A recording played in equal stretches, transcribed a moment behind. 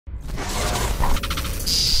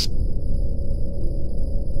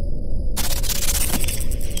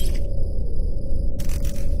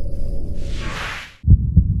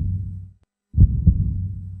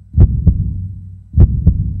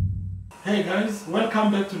Hey guys, welcome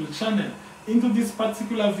back to the channel. Into this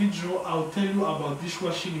particular video, I'll tell you about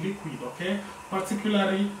dishwashing liquid, okay?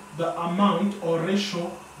 Particularly the amount or ratio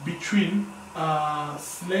between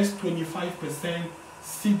Sles 25%,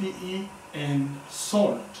 CDE and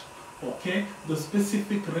salt, okay? The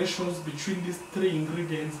specific ratios between these three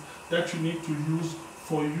ingredients that you need to use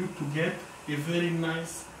for you to get a very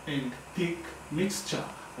nice and thick mixture,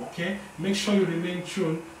 okay? Make sure you remain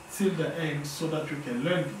tuned till the end so that you can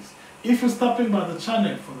learn this. If you're stopping by the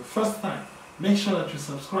channel for the first time, make sure that you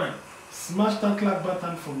subscribe. Smash that like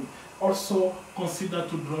button for me. Also, consider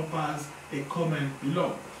to drop us a comment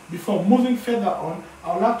below. Before moving further on,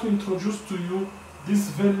 I would like to introduce to you this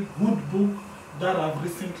very good book that I've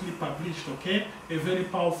recently published, okay? A very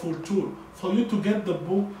powerful tool. For you to get the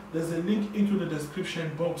book, there's a link into the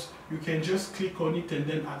description box. You can just click on it and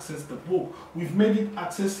then access the book. We've made it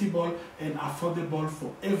accessible and affordable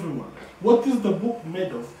for everyone. What is the book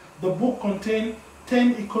made of? The book contains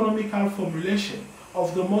 10 economical formulations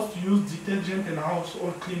of the most used detergent and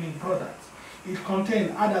household cleaning products. It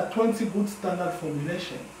contains other 20 good standard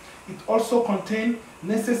formulations. It also contains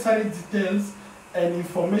necessary details and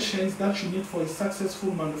information that you need for a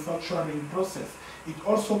successful manufacturing process. It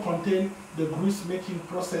also contains the grease making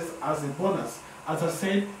process as a bonus. As I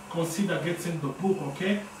said, consider getting the book,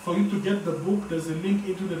 okay? For you to get the book, there's a link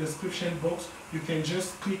into the description box. You can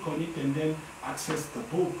just click on it and then access the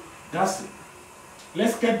book. That's it.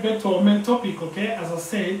 Let's get back to our main topic, okay? As I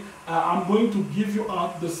said, I'm going to give you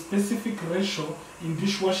out the specific ratio in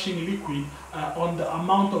dishwashing liquid on the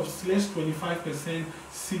amount of Sles 25%,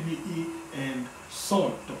 CDE and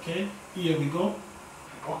salt, okay? Here we go.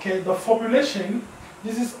 Okay, the formulation,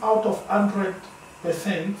 this is out of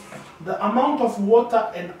 100%. The amount of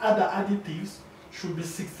water and other additives should be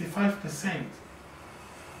 65%.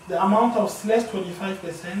 The amount of Sles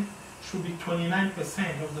 25% should be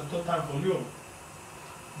 29% of the total volume.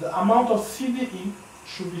 The amount of CDE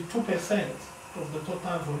should be 2% of the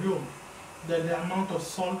total volume. Then the amount of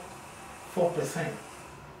salt, 4%.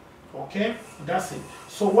 Okay, that's it.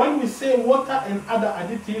 So when we say water and other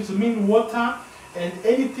additives, we mean water and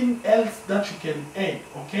anything else that you can add.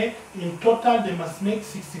 Okay, in total they must make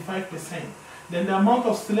 65%. Then the amount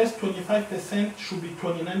of Sles 25% should be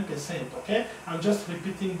 29%. Okay, I'm just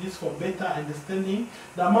repeating this for better understanding.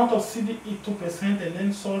 The amount of CDE 2% and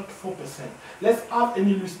then salt 4%. Let's have an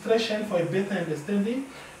illustration for a better understanding.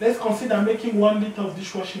 Let's consider making 1 liter of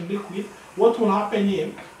dishwashing liquid. What will happen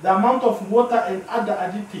here? The amount of water and other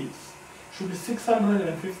additives should be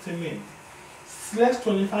 650 ml. Sles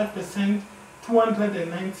 25%,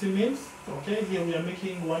 290 ml. Okay, here we are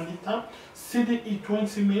making 1 liter. CDE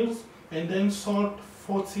 20 ml. And then salt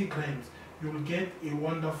 40 grams. You will get a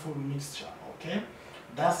wonderful mixture, okay?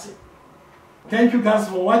 That's it. Thank you guys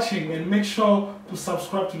for watching and make sure to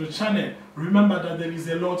subscribe to the channel. Remember that there is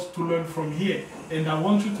a lot to learn from here and I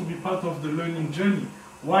want you to be part of the learning journey.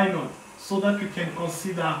 Why not? So that you can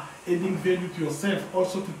consider adding value to yourself,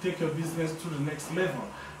 also to take your business to the next level.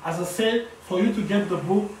 As I said, for you to get the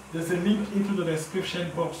book, there's a link into the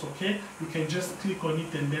description box, okay? You can just click on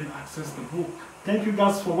it and then access the book. Thank you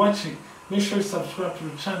guys for watching. Make sure you subscribe to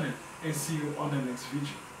the channel and see you on the next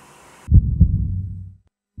video.